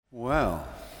Well,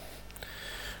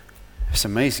 it's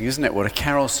amazing, isn't it, what a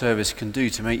carol service can do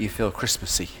to make you feel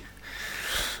Christmassy.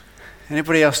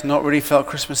 Anybody else not really felt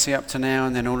Christmassy up to now,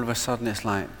 and then all of a sudden it's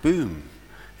like, boom,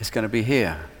 it's going to be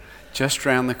here, just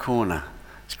round the corner.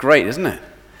 It's great, isn't it?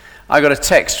 I got a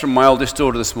text from my oldest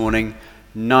daughter this morning,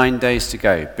 9 days to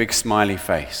go, big smiley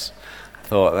face. I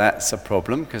thought that's a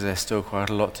problem because there's still quite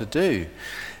a lot to do.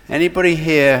 Anybody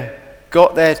here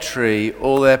got their tree,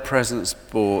 all their presents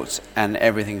bought, and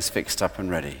everything's fixed up and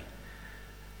ready?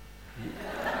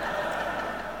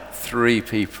 3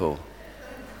 people.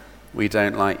 We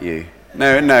don't like you.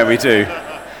 No, we do.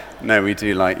 No, we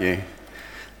do like you.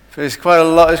 But there's quite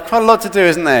a lot to do,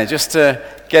 isn't there? Just to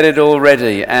get it all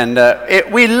ready. And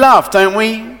we love, don't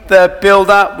we, the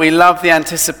build-up. We love the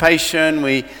anticipation.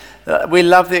 We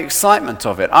love the excitement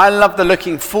of it. I love the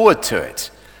looking forward to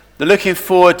it. The looking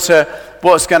forward to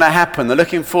what's going to happen. The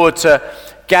looking forward to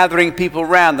gathering people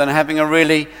round and having a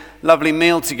really lovely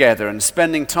meal together and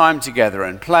spending time together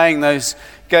and playing those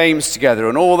games together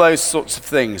and all those sorts of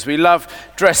things. We love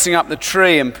dressing up the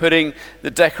tree and putting the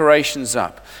decorations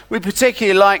up. We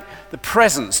particularly like the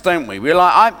presents, don't we?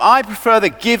 I prefer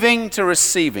the giving to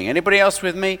receiving. Anybody else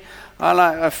with me? I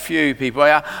like a few people.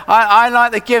 I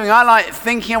like the giving. I like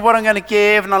thinking of what I'm going to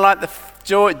give, and I like the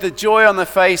joy on the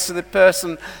face of the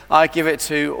person I give it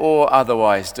to, or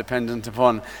otherwise, dependent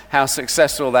upon how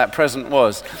successful that present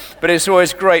was. But it's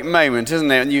always a great moment,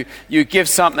 isn't it? And you give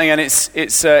something and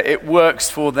it works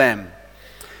for them.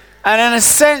 And in a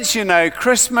sense,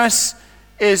 Christmas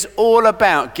is all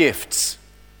about gifts.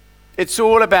 It's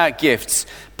all about gifts.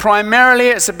 Primarily,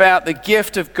 it's about the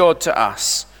gift of God to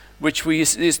us,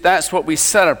 that's what we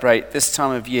celebrate this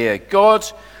time of year. God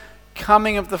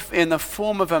coming in the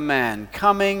form of a man,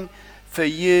 coming for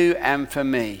you and for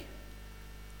me.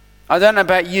 I don't know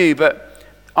about you, but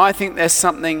I think there's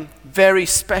something very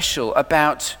special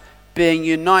about being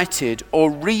united or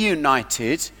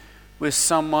reunited with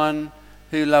someone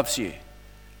who loves you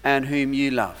and whom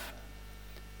you love.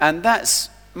 And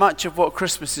that's much of what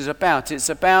Christmas is about. It's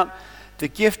about the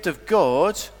gift of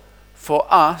God for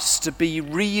us to be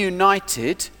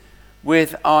reunited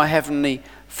with our Heavenly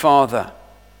Father.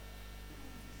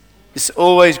 It's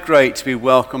always great to be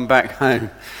welcomed back home.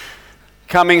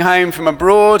 Coming home from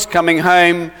abroad, coming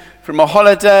home from a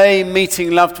holiday,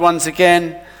 meeting loved ones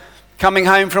again, coming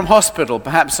home from hospital,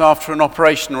 perhaps after an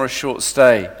operation or a short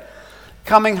stay,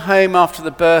 coming home after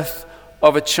the birth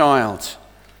of a child,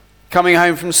 coming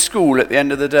home from school at the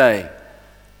end of the day,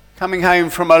 coming home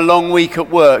from a long week at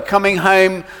work, coming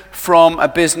home from a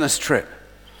business trip.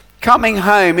 Coming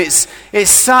home, it's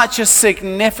such a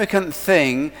significant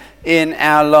thing in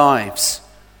our lives.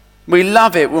 We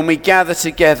love it when we gather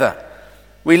together.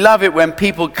 We love it when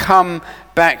people come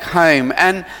back home.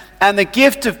 And the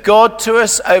gift of God to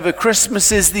us over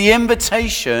Christmas is the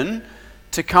invitation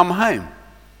to come home.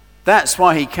 That's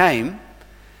why he came.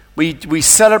 We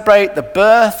celebrate the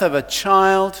birth of a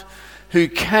child who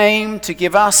came to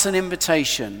give us an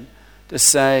invitation to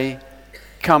say,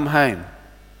 come home.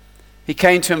 He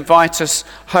came to invite us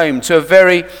home to a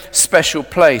very special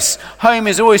place. Home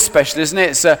is always special, isn't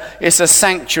it? It's a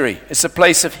sanctuary. It's a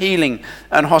place of healing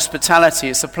and hospitality.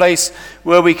 It's a place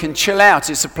where we can chill out.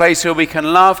 It's a place where we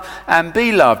can love and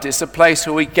be loved. It's a place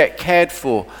where we get cared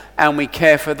for and we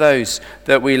care for those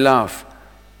that we love.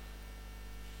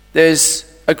 There's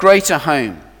a greater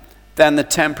home than the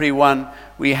temporary one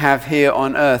we have here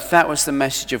on earth. That was the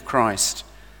message of Christ.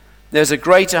 There's a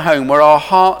greater home where our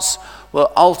hearts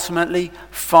will ultimately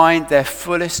find their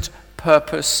fullest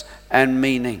purpose and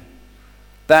meaning.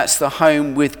 That's the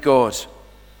home with God.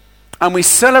 And we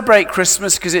celebrate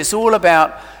Christmas because it's all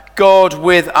about God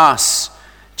with us.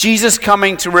 Jesus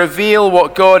coming to reveal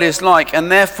what God is like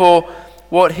and therefore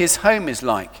what his home is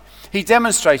like. He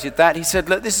demonstrated that. He said,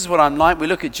 look, this is what I'm like. We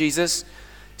look at Jesus. He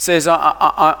says,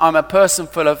 I'm a person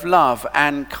full of love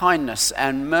and kindness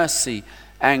and mercy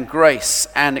and grace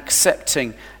and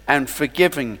accepting and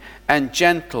forgiving and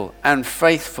gentle and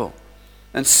faithful,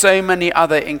 and so many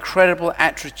other incredible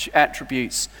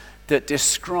attributes that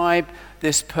describe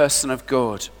this person of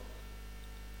God.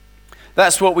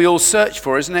 That's what we all search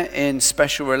for, isn't it, in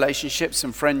special relationships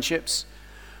and friendships?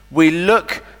 We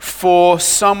look for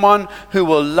someone who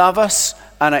will love us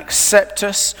and accept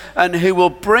us and who will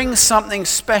bring something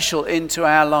special into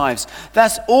our lives.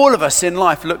 That's all of us in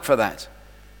life look for that.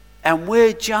 And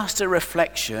we're just a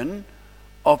reflection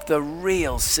of the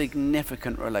real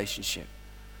significant relationship.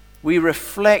 We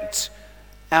reflect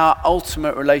our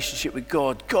ultimate relationship with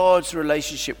God, God's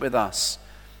relationship with us,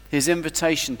 his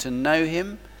invitation to know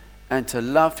him and to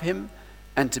love him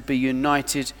and to be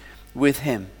united with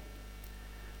him.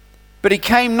 But he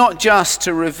came not just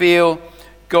to reveal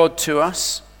God to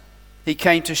us. He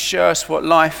came to show us what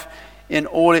life in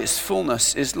all its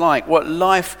fullness is like, what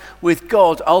life with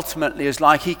God ultimately is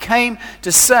like. He came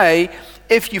to say,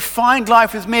 if you find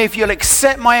life with me, if you'll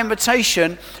accept my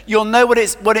invitation, you'll know what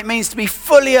it means to be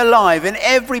fully alive in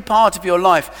every part of your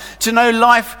life. To know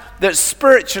life that's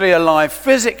spiritually alive,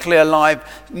 physically alive,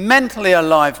 mentally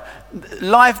alive,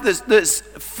 life that's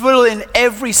full in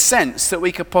every sense that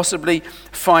we could possibly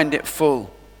find it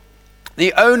full.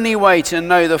 The only way to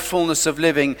know the fullness of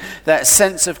living, that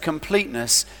sense of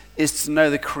completeness, is to know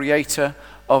the creator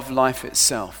of life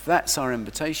itself. That's our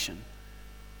invitation.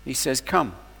 He says,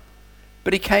 come.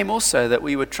 But he came also that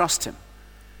we would trust him.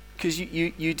 Because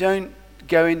you don't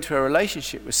go into a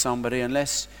relationship with somebody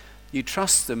unless you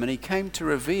trust them. And he came to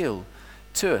reveal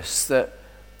to us that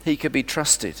he could be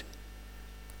trusted.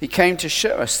 He came to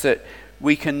show us that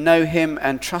we can know him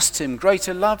and trust him.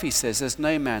 Greater love, he says, there's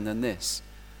no man than this.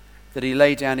 That he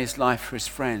laid down his life for his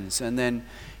friends, and then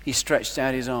he stretched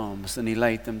out his arms and he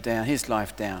laid them down, his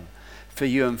life down, for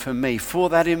you and for me, for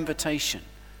that invitation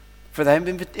for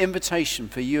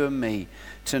you and me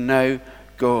to know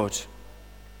God,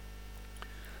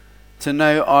 to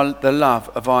know the love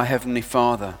of our Heavenly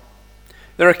Father.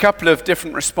 There are a couple of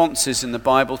different responses in the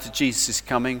Bible to Jesus'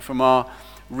 coming from our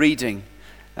reading.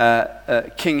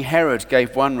 King Herod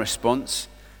gave one response.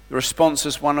 The response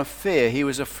was one of fear. He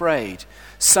was afraid.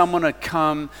 Someone had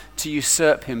come to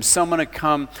usurp him. Someone had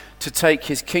come to take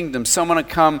his kingdom. Someone had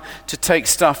come to take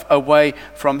stuff away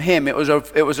from him. It was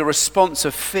a response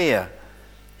of fear.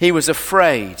 He was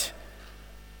afraid.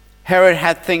 Herod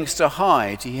had things to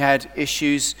hide. He had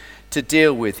issues to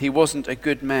deal with. He wasn't a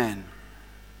good man.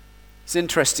 It's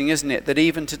interesting, isn't it, that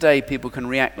even today people can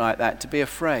react like that, to be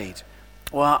afraid.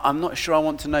 Well, I'm not sure I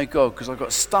want to know God because I've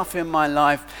got stuff in my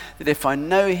life that if I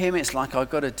know him, it's like I've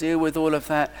got to deal with all of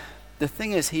that. The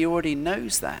thing is, he already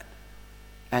knows that.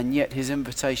 And yet his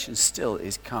invitation still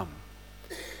is come.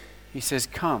 He says,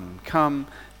 come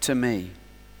to me.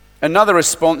 Another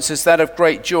response is that of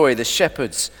great joy. The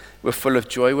shepherds were full of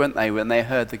joy, weren't they, when they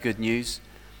heard the good news?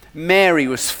 Mary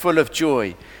was full of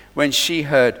joy when she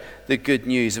heard the good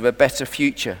news of a better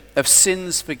future, of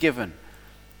sins forgiven,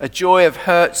 a joy of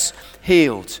hurts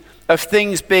healed, of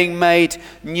things being made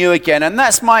new again. And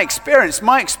that's my experience.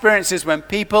 My experience is when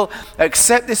people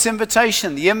accept this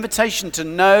invitation, the invitation to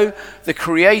know the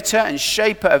creator and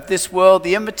shaper of this world,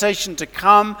 the invitation to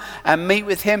come and meet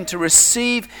with him, to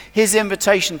receive his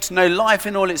invitation to know life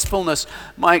in all its fullness.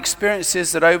 My experience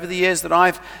is that over the years that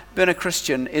I've been a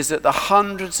Christian is that the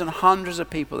hundreds and hundreds of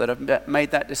people that have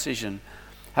made that decision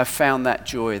have found that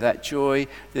joy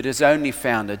that is only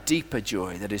found, a deeper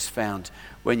joy that is found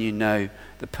when you know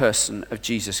the person of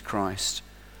Jesus Christ.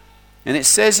 And it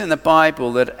says in the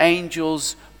Bible that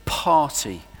angels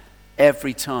party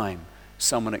every time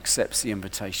someone accepts the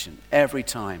invitation, every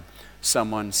time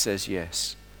someone says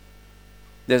yes.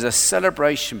 There's a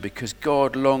celebration because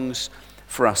God longs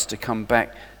for us to come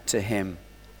back to him.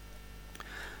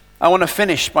 I want to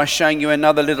finish by showing you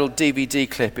another little DVD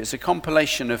clip. It's a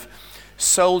compilation of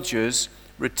soldiers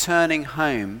returning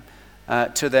home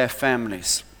to their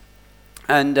families.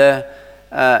 And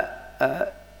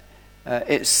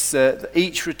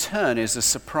each return is a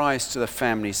surprise to the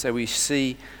family, so we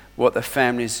see what the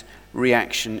family's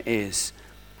reaction is.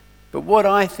 But what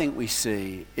I think we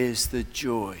see is the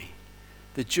joy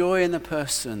in the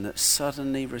person that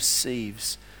suddenly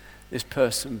receives this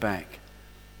person back.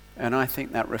 And I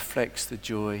think that reflects the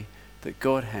joy that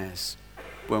God has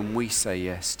when we say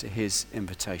yes to his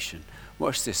invitation.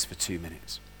 Watch this for 2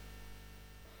 minutes.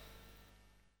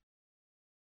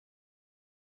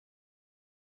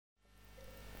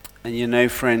 And you know,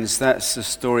 friends, that's the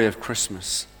story of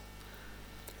Christmas.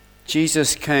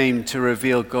 Jesus came to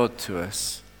reveal God to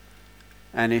us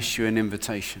and issue an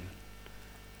invitation.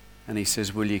 And he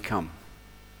says, will you come?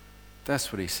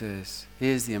 That's what he says.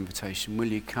 Here's the invitation. Will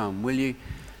you come? Will you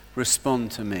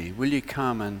respond to me? Will you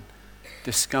come and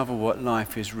discover what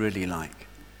life is really like?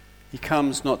 He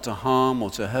comes not to harm or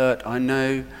to hurt. I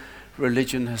know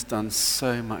religion has done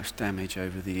so much damage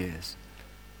over the years.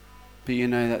 But you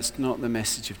know, that's not the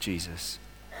message of Jesus.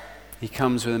 He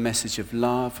comes with a message of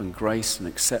love and grace and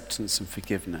acceptance and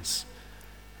forgiveness.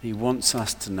 He wants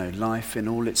us to know life in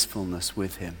all its fullness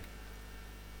with him.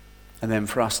 And then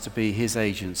for us to be his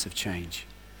agents of change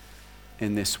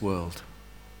in this world.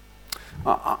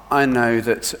 I know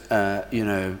that,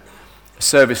 a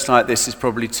service like this is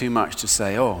probably too much to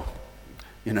say,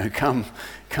 come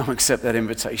accept that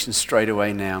invitation straight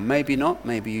away now. Maybe not.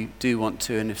 Maybe you do want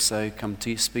to, and if so, come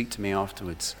to speak to me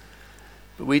afterwards.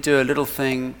 But we do a little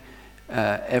thing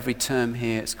every term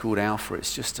here. It's called Alpha.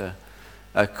 It's just a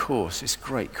a course. It's a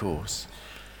great course.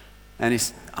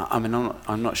 And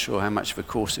I'm not sure how much of a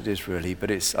course it is really,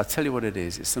 but I'll tell you what it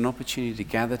is. It's an opportunity to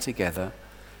gather together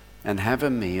and have a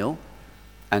meal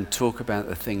and talk about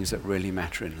the things that really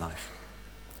matter in life.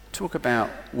 Talk about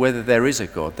whether there is a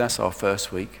God. That's our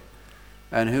first week.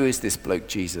 And who is this bloke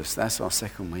Jesus? That's our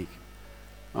second week.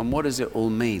 And what does it all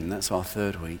mean? That's our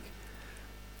third week.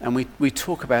 And we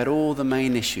talk about all the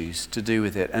main issues to do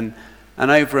with it. And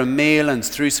over a meal and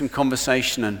through some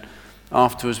conversation, and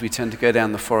afterwards we tend to go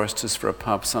down the Foresters for a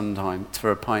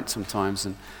pint sometimes,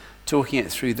 and talking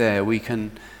it through there, we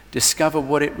can discover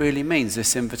what it really means,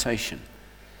 this invitation.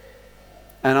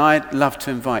 And I'd love to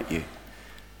invite you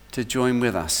to join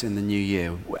with us in the new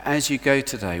year. As you go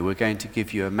today, we're going to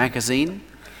give you a magazine.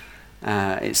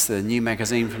 It's the new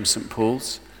magazine from St.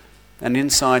 Paul's. And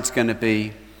inside's going to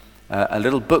be a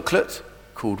little booklet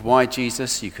called Why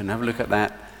Jesus. You can have a look at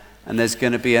that. And there's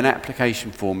going to be an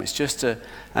application form. It's just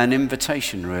an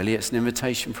invitation, really. It's an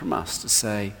invitation from us to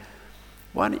say,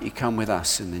 why don't you come with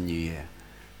us in the new year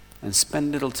and spend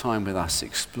a little time with us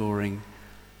exploring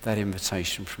that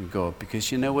invitation from God?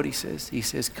 Because you know what he says? He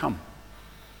says, come.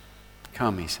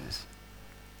 Come, he says.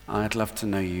 I'd love to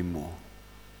know you more.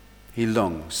 He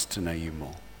longs to know you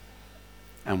more.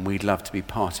 And we'd love to be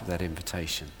part of that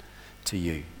invitation to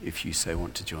you if you so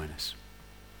want to join us.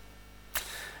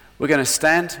 We're going to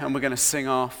stand and we're going to sing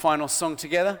our final song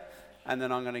together, and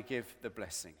then I'm going to give the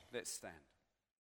blessing. Let's stand.